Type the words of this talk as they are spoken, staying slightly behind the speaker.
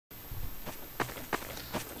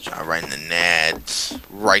Try right in the nads.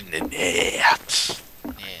 Right in the nads.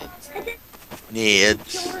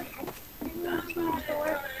 Nads.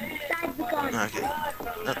 Okay.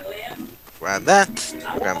 Grab that.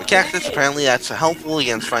 Grab the cactus. Apparently that's helpful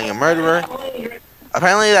against finding a murderer.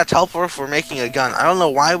 Apparently that's helpful for making a gun. I don't know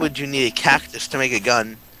why would you need a cactus to make a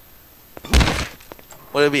gun.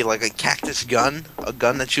 Would it be like a cactus gun? A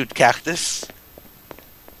gun that shoots cactus?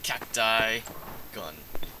 Cacti gun.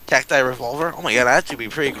 Cacti revolver? Oh my god, that should be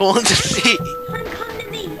pretty cool to see.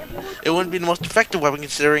 It wouldn't be the most effective weapon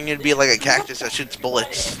considering it'd be like a cactus that shoots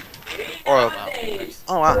bullets. Or a...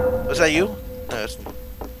 Oh wow. Was that you? No,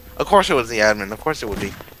 of course it was the admin. Of course it would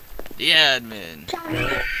be. The admin.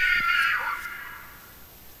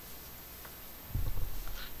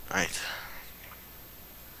 Alright.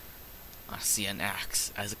 I see an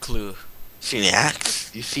axe as a clue. See an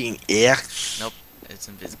axe? You see an axe? Nope, it's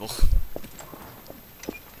invisible.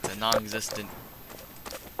 It's a non-existent.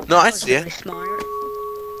 No, I see it.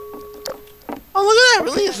 Oh, look at that! It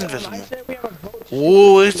really is invisible.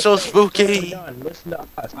 Ooh, it's so spooky.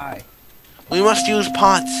 We must use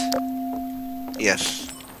pots. Yes.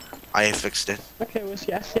 I fixed it. Okay, well,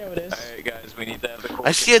 yeah, I see how it is. Alright, guys, we need to have the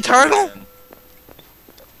I see a turtle!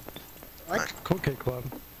 What? Cookie Club.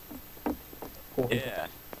 Yeah.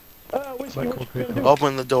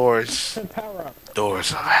 Open the doors. Power up.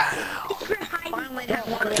 Doors of hell.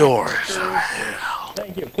 Doors of hell.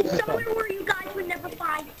 Thank you. Somewhere where you guys would never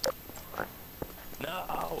find.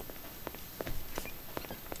 No!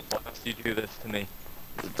 Why must you do this to me?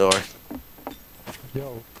 The door.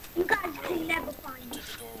 Yo. You guys could never find.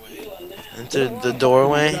 Into the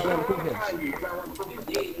doorway. God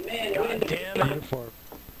damn it! Uniform.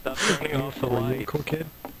 Stop turning off the Are you a light. cool kid?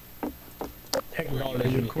 Are you a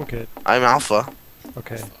Technology. cool kid? I'm alpha.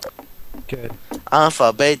 Okay. Good.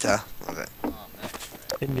 Alpha, beta. Okay.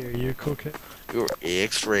 Indy, are you a cool kid? You're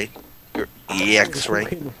X-ray. You're X-ray.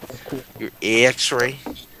 You're X-ray.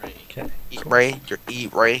 Okay. Eat ray. You're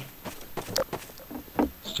eat ray.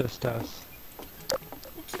 It's just us.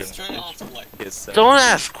 Don't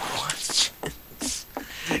ask questions.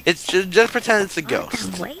 It's just pretend it's a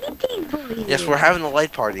ghost. I'm waiting for you. Yes, we're having a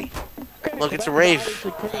light party. Look, it's a rave.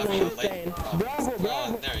 Bravo,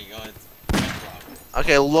 bravo. There you go. It's Bravo.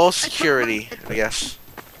 Okay, low security, I guess.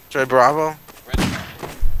 Try Bravo.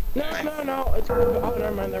 No. It's oh,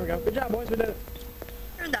 never mind. There we go. Good job, boys. We did it.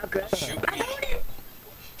 Turned out good. Shoot I me. got it.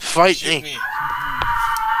 Fight Shoot me. me.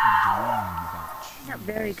 Not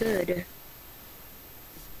very good.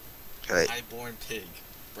 Okay. Highborn pig.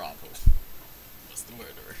 Bravo. Was the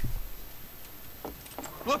murderer.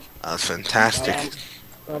 Look. That was fantastic.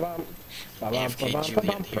 AFK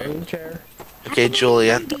Juliet here. In the chair. Okay,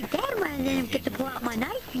 Juliet. I did that when I didn't get to pull out my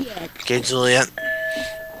knife yet. Okay, Juliet.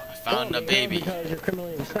 I found a baby. Because you're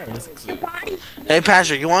criminally insane. That's a clue. Body. Hey,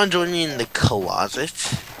 Patrick, you want to join me in the closet?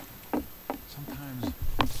 Sometimes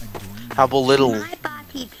I dream. How about little My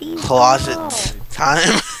body feels closet so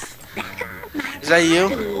time? Is that you?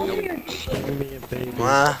 Give me a baby.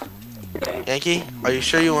 Yankee? Are you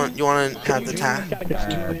sure you want to have the time?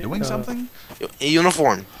 Doing something?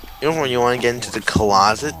 Uniform. Uniform, you want to get into the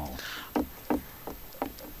closet?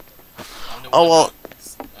 Oh, well.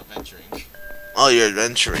 Adventuring. Oh, you're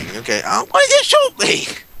adventuring. Okay. Oh, why did you shoot me?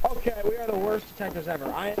 Okay, we are the worst detectives ever.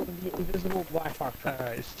 I am the invisible black fox.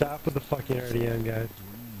 Alright, stop with the fucking RDM, guys.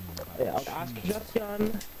 Yeah, Oscar just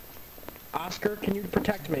done. Oscar, can you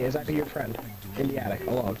protect me as I be your friend in the attic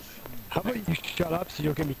alone? How about you shut up so you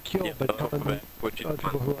don't get me killed by telling me What you other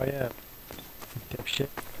people who I am? You dipshit.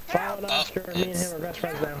 Following Oscar, me and him are best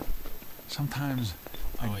friends now. Sometimes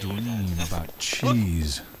I Oh, yeah, dream Dad. about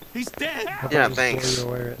cheese. He's dead. How about Yeah, I just thanks. blow you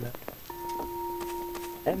away right now?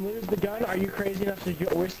 And lose the gun? Are you crazy enough to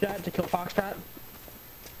wish that to kill Foxtrot?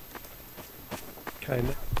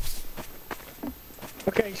 Kinda.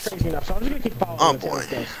 Okay, he's crazy enough, so I'm just gonna keep following Oh, him until boy. this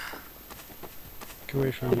goes. Get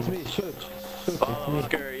away from It's me. me, shoot.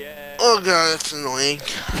 Oscar, yeah. Oh god, that's annoying.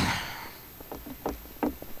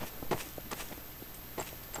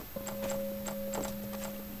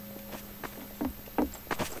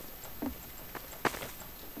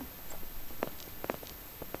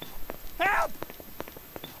 Help!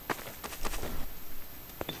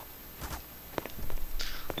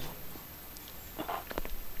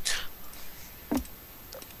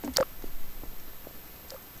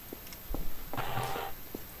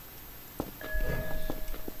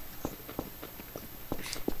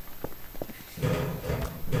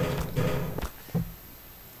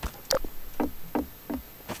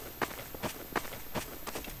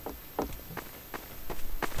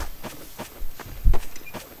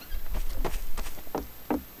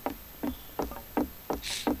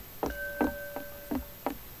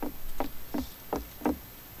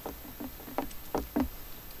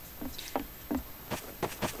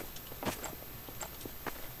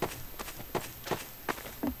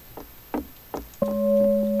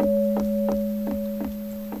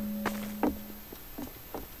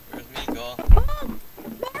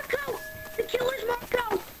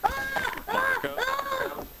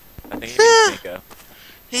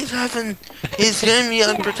 he's giving me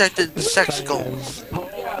unprotected sex goals.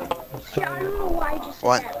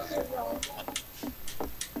 What?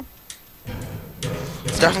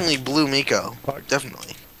 It's definitely Blue Miko.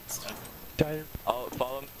 Definitely. Diane, I'll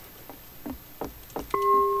follow him.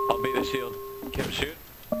 I'll be the shield. Can I shoot?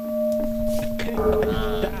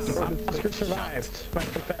 Oscar survived. But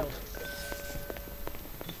failed.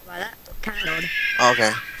 Well, that kinda odd.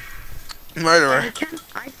 Okay. Murderer.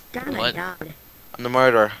 I kinda What? died. I'm the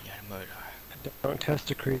murderer. Yeah, murder. don't test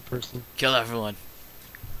a creed person. Kill everyone.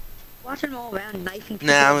 Watching all around knifing people.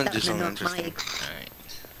 Nah, I'm gonna that do are something not interesting.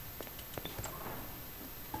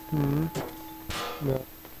 Alright. No.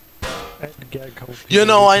 I had to get a couple You people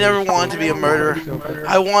know, I because never wanted to be a murderer.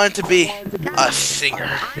 I wanted to be a singer.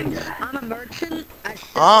 I'm a merchant.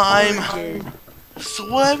 I'm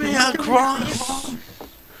swimming across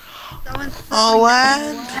a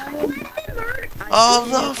land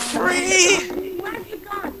of the free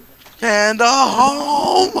and a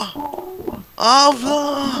home of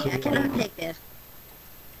the... I cannot take this.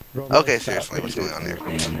 Okay, seriously, what's going on here?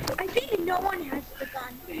 I think no one has the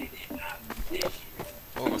gun.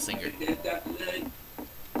 Oh, singer. Oh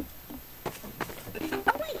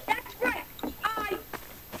wait, that's right.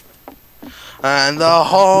 And the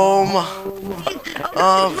home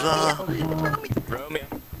of the... Romeo.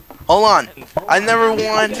 Hold on. I never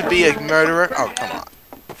wanted to be a murderer. Oh, come on.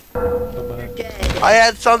 Dead. I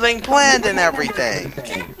had something planned and everything.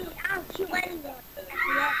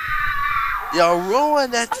 You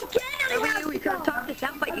ruined it. We could have talked this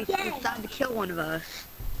out, but you decided to kill one of us.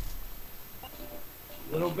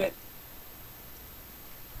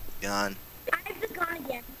 Gun. I have the gun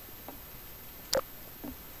again.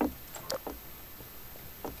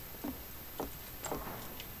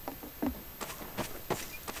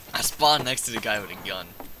 I spawned next to the guy with a gun.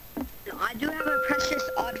 I do have a precious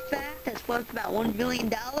artifact that's worth about $1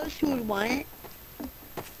 billion. Who would want it?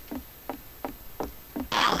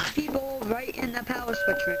 People right in the power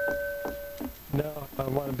switch room. No, I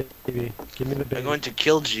want a baby. Give me the I'm baby. going to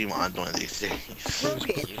kill Gmod one of these days.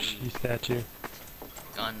 Okay. You statue.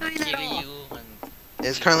 Gonna kill you and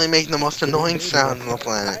It's currently making the most annoying sound on the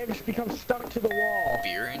planet. I've just become stuck to the wall.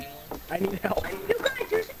 beer anyone? I need help. You guys,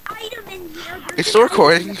 there's an item in here. It's still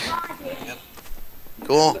recording.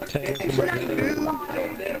 Cool.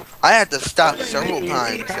 I had to stop several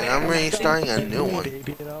times, and I'm restarting a new one.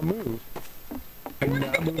 Baby, and I'll move. I'm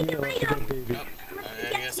not moving unless you get a baby.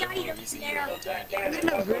 I guess I'm gonna be seeing you all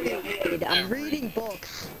the time. I'm reading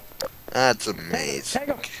books. That's amazing.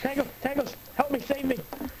 Tangos, help me, save me.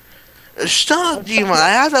 Shut up, Gmod. I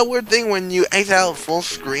have that weird thing when you exit out full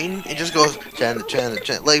screen, it just goes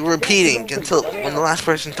like repeating until when the last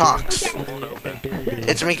person talks.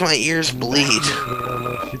 It's making my ears bleed.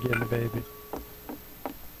 Unless you get a baby.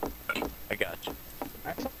 I got you.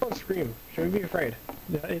 I saw someone scream. Should we be afraid?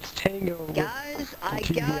 Yeah, it's Tango. Guys, I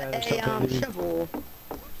TV got ad or a something. shovel.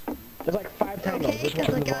 There's like 5 tangos. Okay, Which because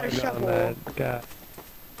I one? got a Line on shovel. that guy.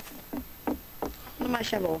 Look at my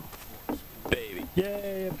shovel. Baby.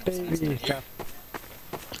 Yay, a baby. Yeah.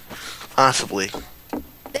 Possibly.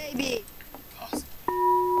 Baby.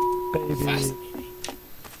 Baby. Fascinating.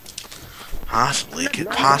 Possibly. Could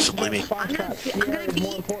possibly be.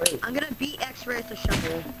 I'm gonna beat X-ray with a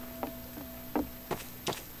shovel.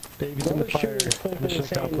 Baby's in the fire. Mission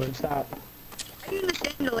accomplished. Stop. I'm in the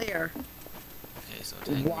chandelier. Okay, so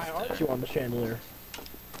Tango's Why aren't there. you on the chandelier?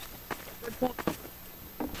 Good point.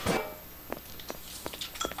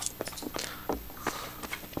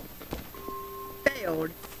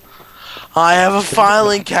 Failed. I have a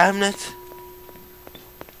filing cabinet.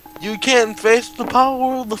 You can't face the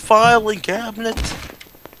power of the filing cabinet.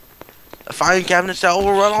 The filing cabinet shall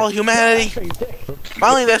overrun all humanity.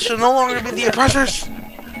 Finally, that should no longer be the oppressors.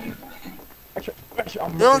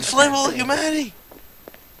 They'll enslave all humanity.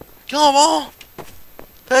 Kill them all.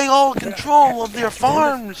 Take all control of their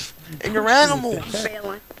farms and your animals.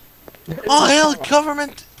 Failing. All hail the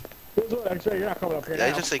government. Here's what, X-ray, you're not coming up here Did I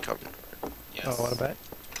now. just say government? Yes. Oh, what a bet.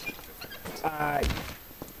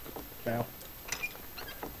 Fail.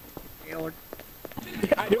 Failed.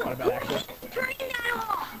 I do want to bet, actually.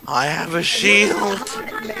 I have a shield.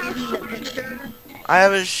 Maybe the picture. I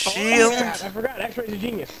have a Oh, shield. crap, I forgot, X-ray's a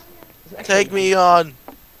genius. Take me on.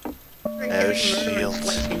 Oh, shield.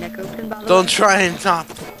 Don't try and top.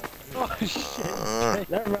 Oh, shit.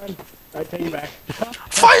 Never mind. I take you back.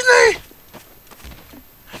 Fight me!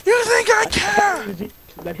 You think I care?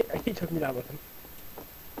 Then he took me down with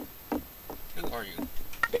him. Who are you?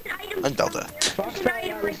 I'm Delta. Fox fell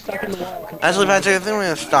down, was stuck in the wall. Actually, Patrick, I think we're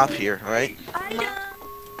gonna stop here, alright?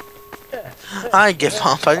 I give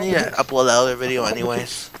up. I need to upload the other video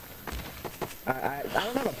anyways. I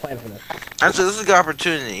don't have a plan for this. Actually, this is a good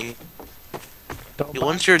opportunity. Don't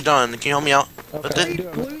Once you're done, can you help me out with Okay. it? do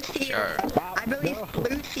it. Blue Sierra. Bob, I believe no.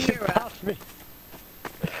 Blue Sierra. Pass me.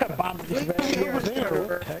 Bob, Blue just Sierra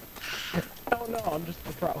server. Heck. Oh no, I'm just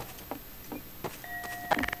the pro.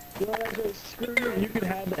 You know what I say? Screw you. You can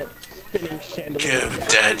have that spinning chandelier. Give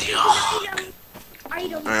Daddy a hug.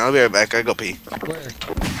 Alright, I'll be right back. I go pee. Where?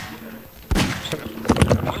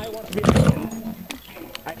 I want to be a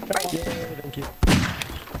I fell off. Yay, thank you.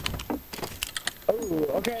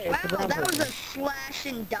 Oh, okay. It's the Wow, brown that was a person. slash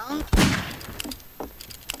and dunk.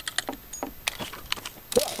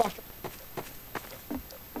 Oh, fuck.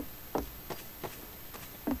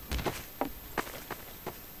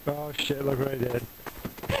 Oh shit, look what I did.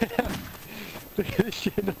 Look at this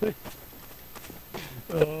shit.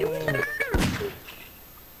 Oh.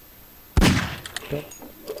 Yep.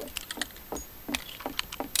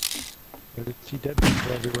 I did see dead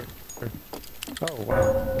people everywhere. Oh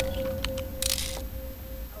wow.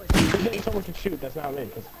 Someone can shoot. That's not me,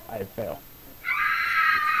 because I fail.